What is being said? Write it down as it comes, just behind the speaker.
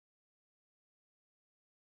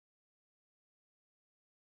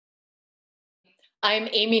I'm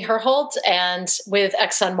Amy Herhold and with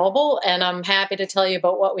ExxonMobil, and I'm happy to tell you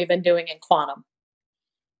about what we've been doing in quantum.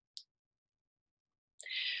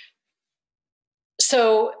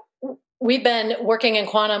 So we've been working in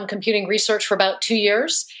quantum computing research for about 2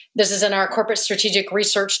 years. This is in our corporate strategic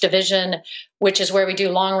research division, which is where we do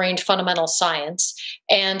long-range fundamental science.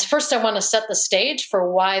 And first, I want to set the stage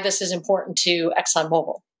for why this is important to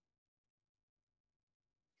ExxonMobil.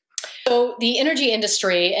 So the energy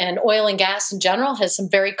industry and oil and gas in general has some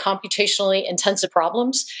very computationally intensive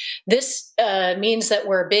problems. This means that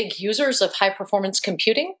we're big users of high performance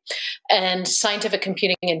computing and scientific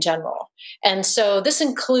computing in general. And so this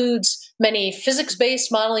includes many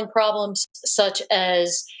physics-based modeling problems such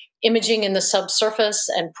as imaging in the subsurface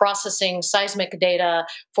and processing seismic data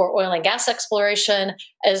for oil and gas exploration,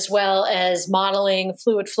 as well as modeling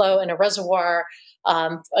fluid flow in a reservoir,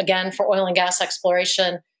 again, for oil and gas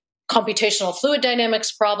exploration. Computational fluid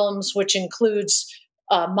dynamics problems, which includes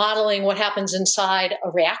modeling what happens inside a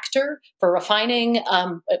reactor for refining,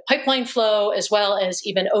 pipeline flow, as well as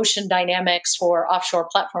even ocean dynamics for offshore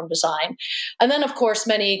platform design. And then, of course,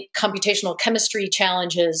 many computational chemistry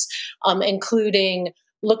challenges, including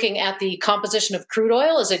looking at the composition of crude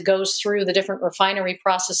oil as it goes through the different refinery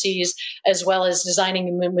processes, as well as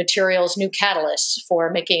designing new materials, new catalysts for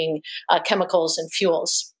making chemicals and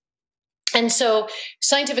fuels. And so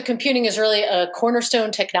scientific computing is really a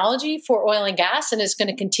cornerstone technology for oil and gas and is going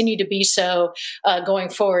to continue to be so going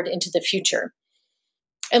forward into the future.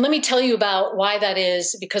 And let me tell you about why that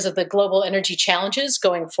is because of the global energy challenges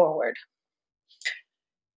going forward.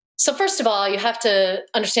 So first of all, you have to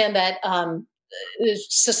understand that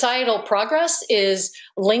societal progress is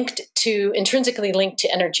intrinsically linked to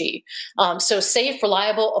energy. So safe,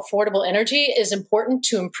 reliable, affordable energy is important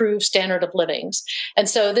to improve standard of living. And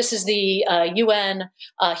so this is the UN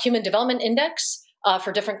Human Development Index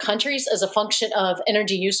for different countries as a function of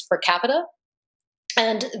energy use per capita.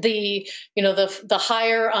 And the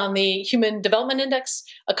higher on the Human Development Index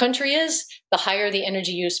a country is, the higher the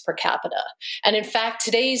energy use per capita. And in fact,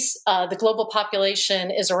 today's the global population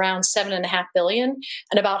is around 7.5 billion,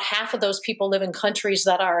 and about half of those people live in countries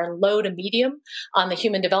that are in low to medium on the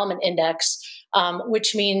Human Development Index,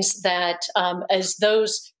 which means that as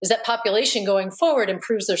that population going forward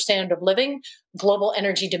improves their standard of living, global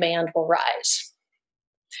energy demand will rise.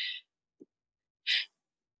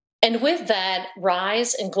 And with that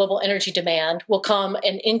rise in global energy demand will come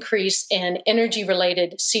an increase in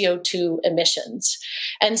energy-related CO2 emissions.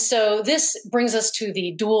 And so this brings us to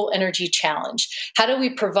the dual energy challenge. How do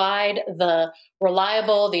we provide the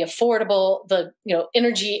reliable, the affordable,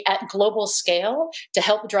 energy at global scale to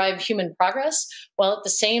help drive human progress, while at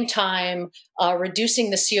the same time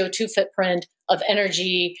reducing the CO2 footprint of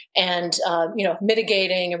energy and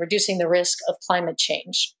mitigating and reducing the risk of climate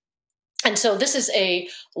change? And so this is a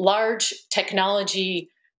large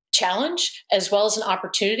technology challenge as well as an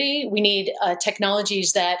opportunity. We need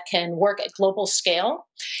technologies that can work at global scale.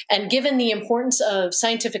 And given the importance of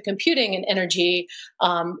scientific computing and energy,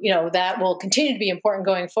 that will continue to be important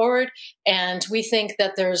going forward. And we think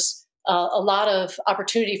that there's a lot of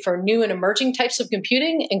opportunity for new and emerging types of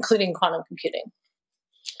computing, including quantum computing.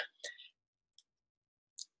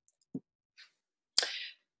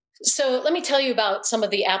 So let me tell you about some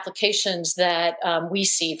of the applications that we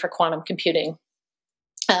see for quantum computing.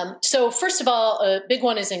 So first of all, a big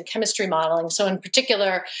one is in chemistry modeling. So in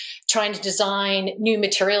particular, trying to design new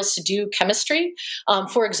materials to do chemistry.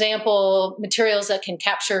 For example, materials that can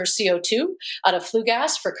capture CO2 out of flue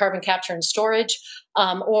gas for carbon capture and storage,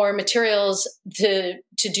 or materials to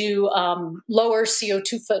do lower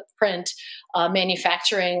CO2 footprint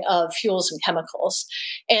manufacturing of fuels and chemicals.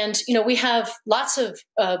 And we have lots of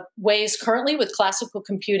ways currently with classical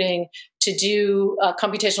computing to do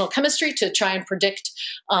computational chemistry to try and predict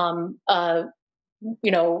how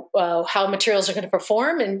materials are going to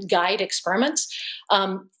perform and guide experiments.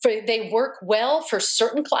 They work well for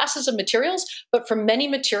certain classes of materials, but for many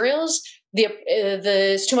materials,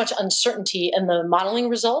 there's too much uncertainty in the modeling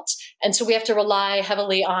results. And so we have to rely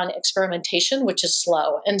heavily on experimentation, which is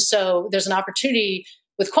slow. And so there's an opportunity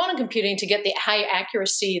with quantum computing to get the high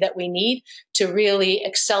accuracy that we need to really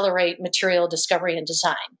accelerate material discovery and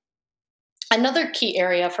design. Another key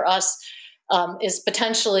area for us is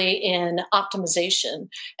potentially in optimization.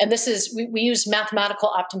 And this is, we use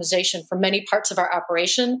mathematical optimization for many parts of our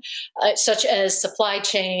operation, such as supply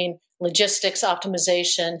chain, logistics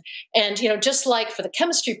optimization. And, just like for the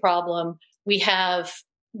chemistry problem, we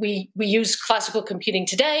use classical computing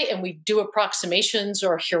today and we do approximations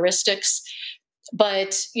or heuristics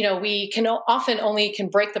but we can often only can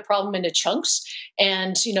break the problem into chunks.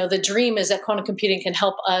 And the dream is that quantum computing can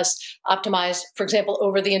help us optimize, for example,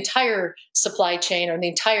 over the entire supply chain or the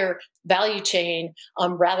entire value chain,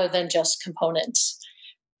 rather than just components.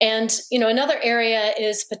 And another area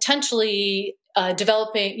is potentially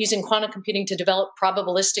using quantum computing to develop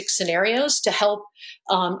probabilistic scenarios to help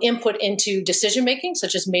input into decision making,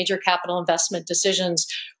 such as major capital investment decisions,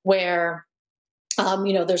 where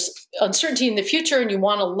there's uncertainty in the future and you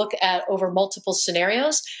want to look at over multiple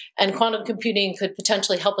scenarios, and quantum computing could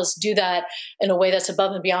potentially help us do that in a way that's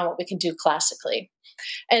above and beyond what we can do classically.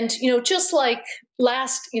 And just like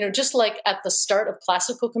at the start of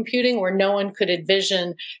classical computing, where no one could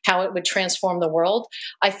envision how it would transform the world,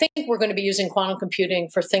 I think we're going to be using quantum computing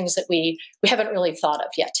for things that we haven't really thought of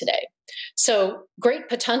yet today. So great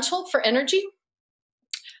potential for energy.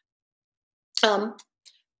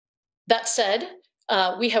 That said,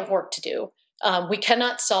 we have work to do. We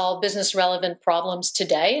cannot solve business relevant problems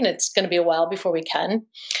today, and it's going to be a while before we can.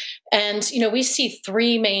 And we see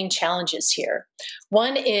three main challenges here.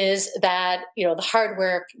 One is that the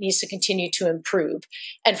hardware needs to continue to improve,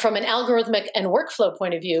 and from an algorithmic and workflow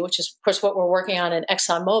point of view, which is of course what we're working on in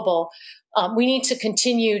ExxonMobil, we need to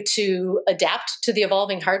continue to adapt to the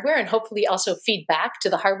evolving hardware and hopefully also feed back to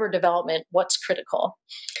the hardware development what's critical.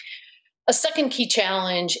 A second key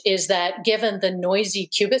challenge is that given the noisy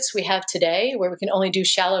qubits we have today, where we can only do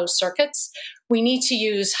shallow circuits, we need to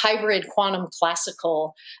use hybrid quantum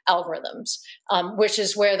classical algorithms, which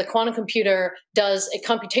is where the quantum computer does a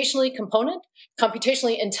computationally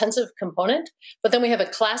intensive component, but then we have a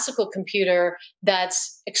classical computer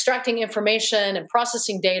that's extracting information and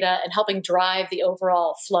processing data and helping drive the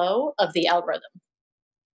overall flow of the algorithm.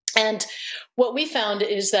 And what we found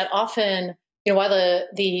is that often, while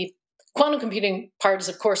the quantum computing part is,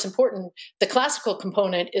 of course, important, the classical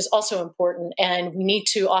component is also important, and we need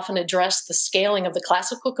to often address the scaling of the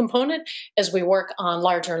classical component as we work on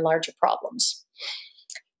larger and larger problems.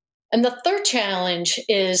 And the third challenge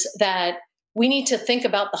is that we need to think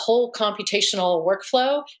about the whole computational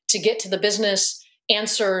workflow to get to the business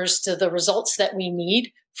answers, to the results that we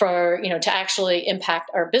need for, to actually impact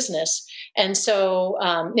our business. And so,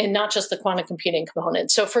 and not just the quantum computing component.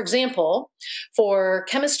 So for example, for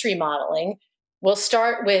chemistry modeling, we'll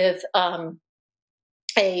start with the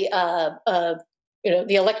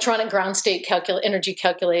electronic ground state energy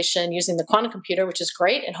calculation using the quantum computer, which is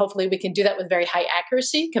great. And hopefully we can do that with very high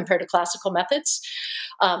accuracy compared to classical methods.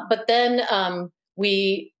 But then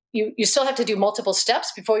you still have to do multiple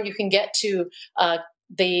steps before you can get to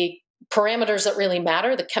the parameters that really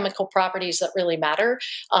matter, the chemical properties that really matter,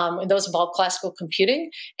 and those involve classical computing.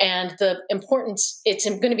 And it's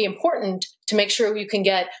going to be important to make sure you can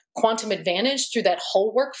get quantum advantage through that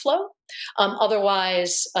whole workflow.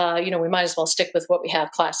 Otherwise, we might as well stick with what we have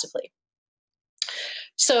classically.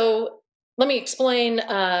 So let me explain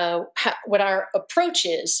what our approach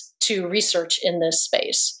is to research in this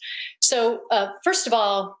space. So first of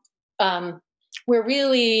all, we're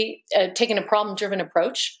really taking a problem-driven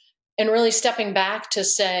approach and really stepping back to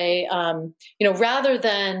say, rather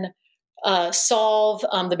than solve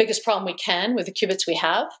the biggest problem we can with the qubits we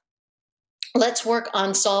have, let's work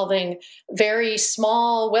on solving very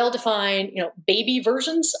small, well-defined, baby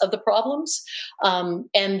versions of the problems. And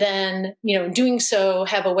then, in doing so,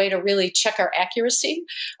 have a way to really check our accuracy,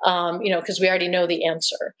 because we already know the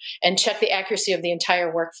answer, and check the accuracy of the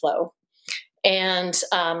entire workflow. And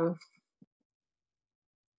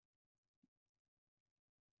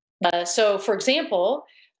so, for example,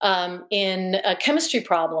 in a chemistry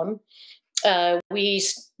problem, we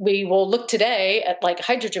will look today at like a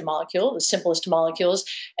hydrogen molecule, the simplest molecules,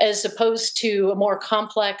 as opposed to a more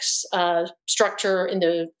complex structure in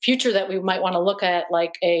the future that we might want to look at,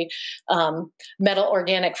 like a metal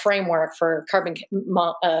organic framework for carbon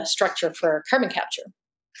structure for carbon capture.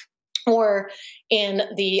 Or in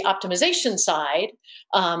the optimization side,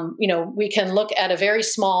 we can look at a very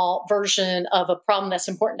small version of a problem that's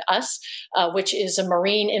important to us, which is a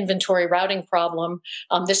marine inventory routing problem.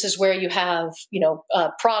 This is where you have, a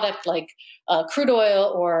product like crude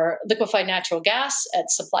oil or liquefied natural gas at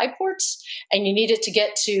supply ports, and you need it to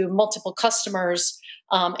get to multiple customers,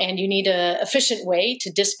 and you need an efficient way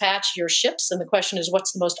to dispatch your ships. And the question is,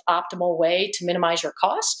 what's the most optimal way to minimize your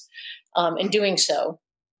cost in doing so?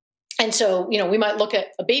 And so, we might look at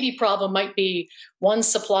a baby problem might be one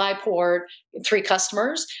supply port, 3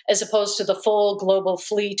 customers, as opposed to the full global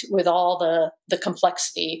fleet with all the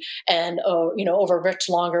complexity and, over much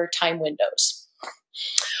longer time windows.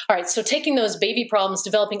 All right, so taking those baby problems,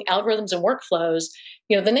 developing algorithms and workflows,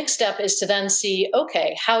 the next step is to then see,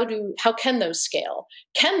 okay, how can those scale?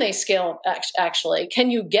 Can they scale actually?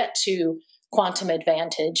 Can you get to quantum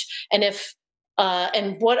advantage? And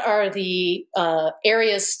and what are the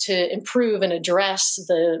areas to improve and address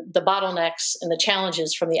the bottlenecks and the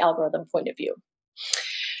challenges from the algorithm point of view?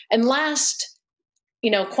 And last,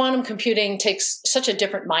 quantum computing takes such a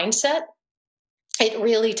different mindset. It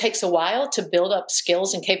really takes a while to build up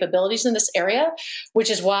skills and capabilities in this area,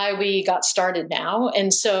 which is why we got started now.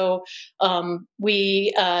 And so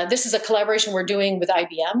this is a collaboration we're doing with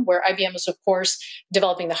IBM, where IBM is, of course,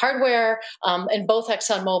 developing the hardware, and both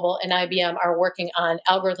ExxonMobil and IBM are working on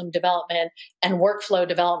algorithm development and workflow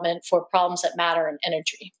development for problems that matter in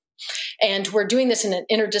energy. And we're doing this in an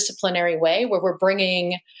interdisciplinary way, where we're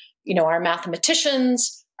bringing, our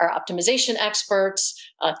mathematicians, our optimization experts,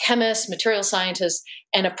 chemists, material scientists,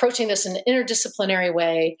 and approaching this in an interdisciplinary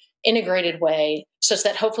way, integrated way, such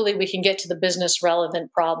that hopefully we can get to the business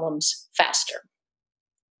relevant problems faster.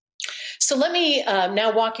 So let me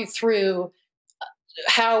now walk you through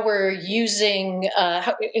how we're using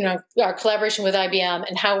our collaboration with IBM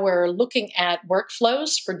and how we're looking at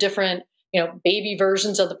workflows for different baby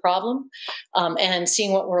versions of the problem, and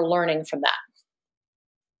seeing what we're learning from that.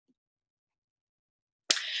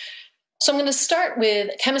 So I'm going to start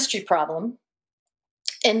with a chemistry problem.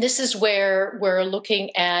 And this is where we're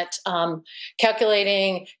looking at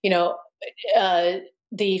calculating,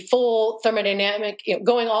 the full thermodynamic,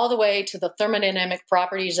 going all the way to the thermodynamic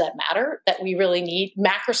properties that matter, that we really need,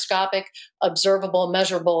 macroscopic, observable,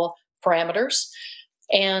 measurable parameters.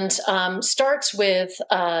 And starts with,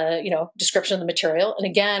 description of the material. And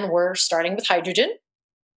again, we're starting with hydrogen,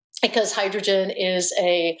 because hydrogen is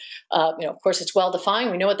of course, it's well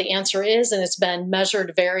defined. We know what the answer is, and it's been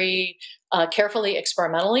measured very carefully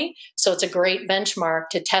experimentally. So it's a great benchmark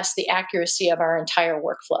to test the accuracy of our entire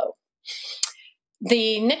workflow.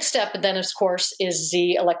 The next step then, of course, is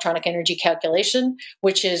the electronic energy calculation,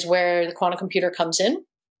 which is where the quantum computer comes in.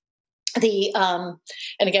 And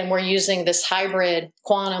again, we're using this hybrid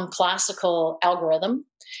quantum classical algorithm.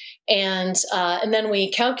 And then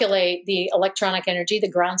we calculate the electronic energy, the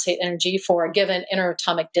ground state energy, for a given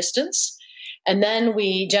interatomic distance. And then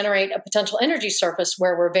we generate a potential energy surface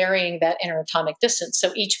where we're varying that interatomic distance.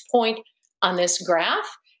 So each point on this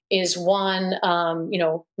graph is one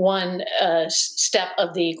step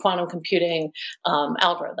of the quantum computing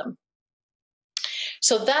algorithm.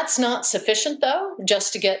 So that's not sufficient, though,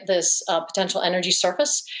 just to get this potential energy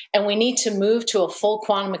surface. And we need to move to a full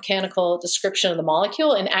quantum mechanical description of the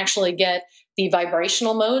molecule and actually get the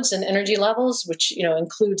vibrational modes and energy levels, which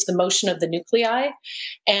includes the motion of the nuclei.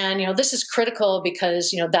 And this is critical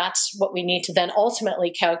because that's what we need to then ultimately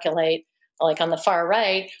calculate, like on the far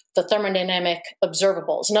right, the thermodynamic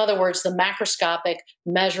observables. In other words, the macroscopic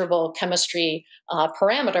measurable chemistry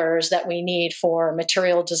parameters that we need for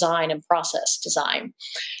material design and process design.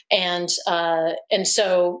 And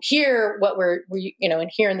so here, and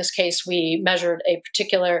here in this case, we measured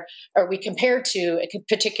we compared to a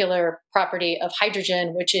particular property of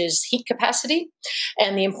hydrogen, which is heat capacity.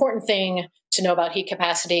 And the important thing to know about heat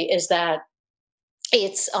capacity is that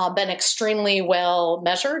it's been extremely well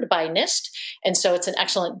measured by NIST, and so it's an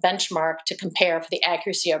excellent benchmark to compare for the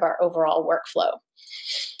accuracy of our overall workflow.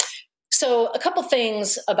 So a couple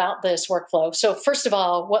things about this workflow. So first of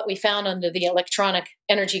all, what we found under the electronic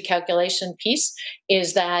energy calculation piece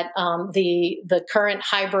is that the current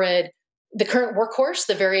workhorse,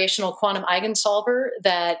 the variational quantum eigensolver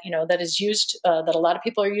that is used, that a lot of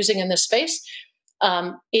people are using in this space,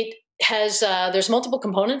 there's multiple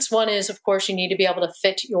components. One is, of course, you need to be able to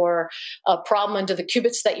fit your problem into the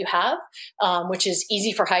qubits that you have, which is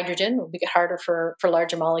easy for hydrogen. It will get harder for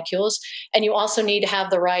larger molecules. And you also need to have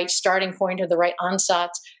the right starting point or the right ansatz,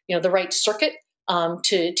 the right circuit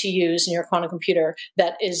to use in your quantum computer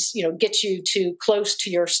that is, gets you to close to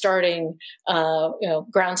your starting,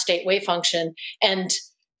 ground state wave function. And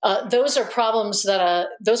those are problems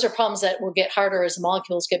that will get harder as the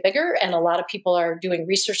molecules get bigger, and a lot of people are doing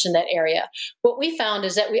research in that area. What we found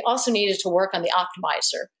is that we also needed to work on the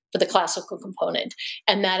optimizer for the classical component,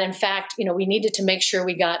 and that in fact, we needed to make sure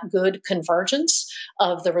we got good convergence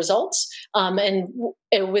of the results. And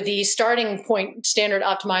with the starting point standard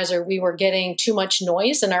optimizer, we were getting too much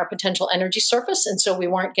noise in our potential energy surface, and so we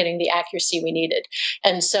weren't getting the accuracy we needed.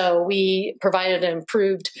 And so we provided an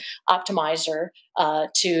improved optimizer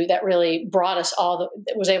that really brought us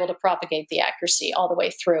that was able to propagate the accuracy all the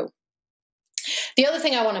way through. The other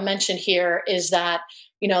thing I want to mention here is that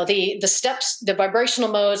the steps, the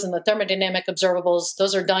vibrational modes and the thermodynamic observables,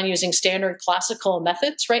 those are done using standard classical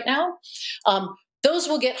methods right now. Those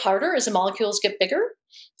will get harder as the molecules get bigger.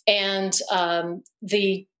 and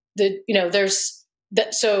there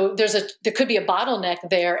could be a bottleneck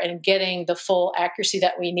there in getting the full accuracy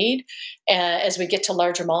that we need as we get to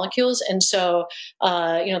larger molecules. And so,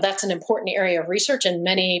 that's an important area of research, and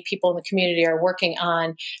many people in the community are working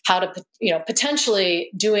on how to,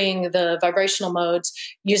 potentially doing the vibrational modes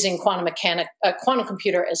using quantum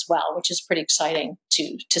computer as well, which is pretty exciting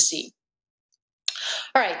to see.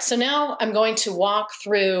 All right, so now I'm going to walk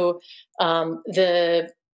through the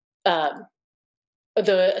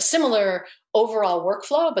similar overall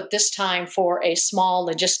workflow, but this time for a small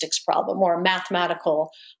logistics problem or a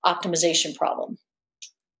mathematical optimization problem.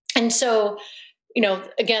 And so,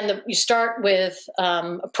 again, you start with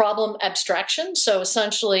a problem abstraction. So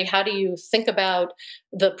essentially, how do you think about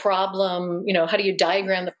the problem? How do you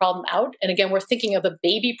diagram the problem out? And again, we're thinking of a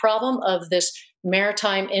baby problem of this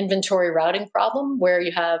maritime inventory routing problem where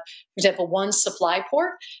you have, for example, one supply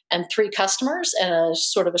port and 3 customers and a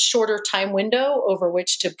sort of a shorter time window over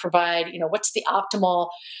which to provide, what's the optimal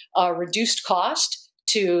reduced cost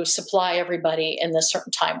to supply everybody in this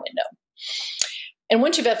certain time window. And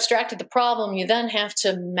once you've abstracted the problem, you then have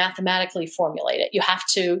to mathematically formulate it. You have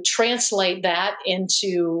to translate that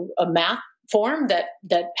into a math form that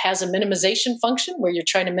has a minimization function where you're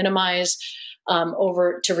trying to minimize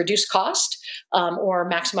to reduce cost or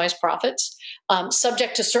maximize profits,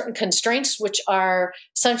 subject to certain constraints, which are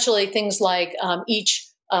essentially things like each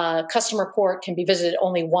customer port can be visited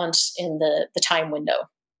only once in the time window.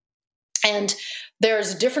 And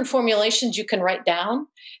there's different formulations you can write down.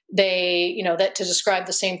 That to describe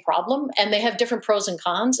the same problem, and they have different pros and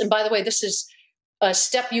cons. And by the way, this is a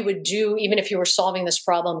step you would do even if you were solving this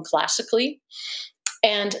problem classically.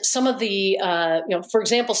 And some of the, for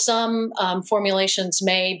example, some formulations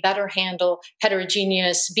may better handle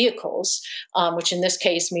heterogeneous vehicles, which in this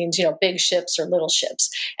case means, big ships or little ships.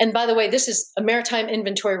 And by the way, this is a maritime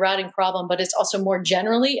inventory routing problem, but it's also more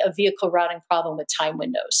generally a vehicle routing problem with time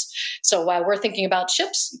windows. So while we're thinking about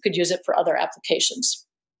ships, you could use it for other applications.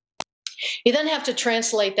 You then have to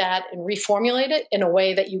translate that and reformulate it in a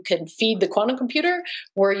way that you can feed the quantum computer.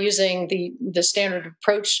 We're using the standard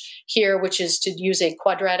approach here, which is to use a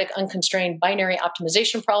quadratic unconstrained binary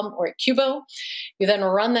optimization problem, or a QBO. You then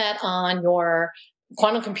run that on your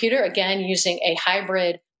quantum computer, again, using a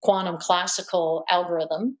hybrid quantum classical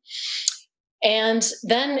algorithm. And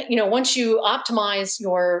then, once you optimize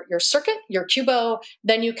your circuit, your QBO,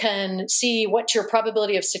 then you can see what's your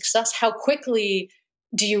probability of success, how quickly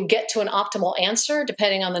do you get to an optimal answer,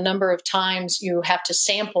 depending on the number of times you have to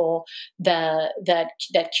sample that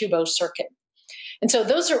QBO circuit. And so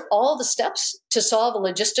those are all the steps to solve a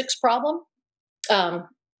logistics problem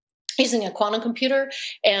using a quantum computer.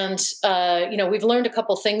 And, we've learned a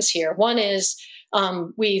couple things here. One is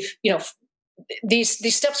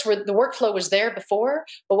these steps were, the workflow was there before,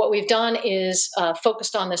 but what we've done is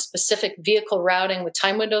focused on this specific vehicle routing with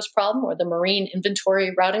time windows problem, or the marine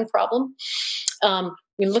inventory routing problem.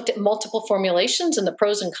 We looked at multiple formulations and the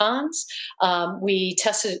pros and cons. We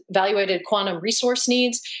evaluated quantum resource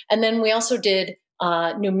needs, and then we also did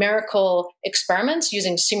numerical experiments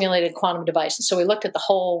using simulated quantum devices. So we looked at the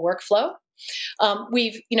whole workflow.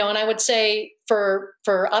 And I would say for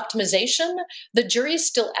optimization, the jury is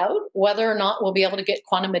still out whether or not we'll be able to get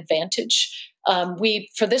quantum advantage.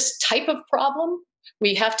 For this type of problem,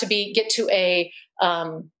 we have to get to a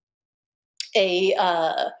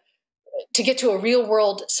real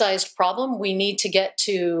world sized problem. We need to get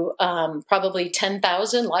to probably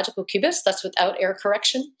 10,000 logical qubits. That's without error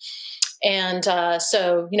correction. And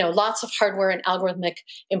so lots of hardware and algorithmic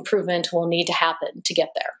improvement will need to happen to get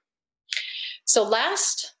there. So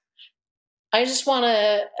last, I just want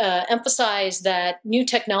to emphasize that new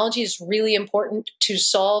technology is really important to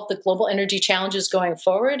solve the global energy challenges going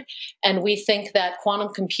forward. And we think that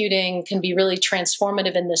quantum computing can be really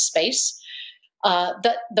transformative in this space,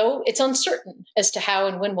 though it's uncertain as to how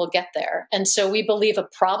and when we'll get there. And so we believe a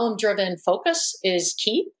problem-driven focus is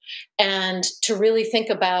key, and to really think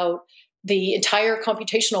about the entire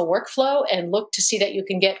computational workflow and look to see that you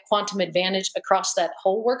can get quantum advantage across that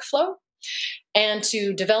whole workflow, and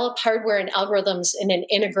to develop hardware and algorithms in an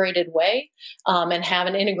integrated way and have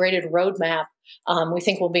an integrated roadmap, we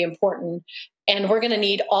think will be important. And we're going to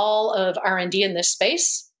need all of R&D in this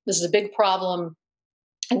space. This is a big problem,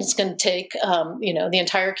 and it's going to take the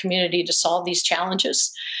entire community to solve these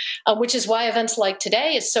challenges, which is why events like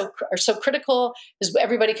today are so critical, is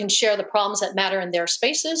everybody can share the problems that matter in their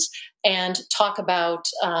spaces and talk about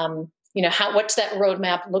what's that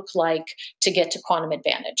roadmap look like to get to quantum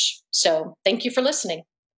advantage. So thank you for listening.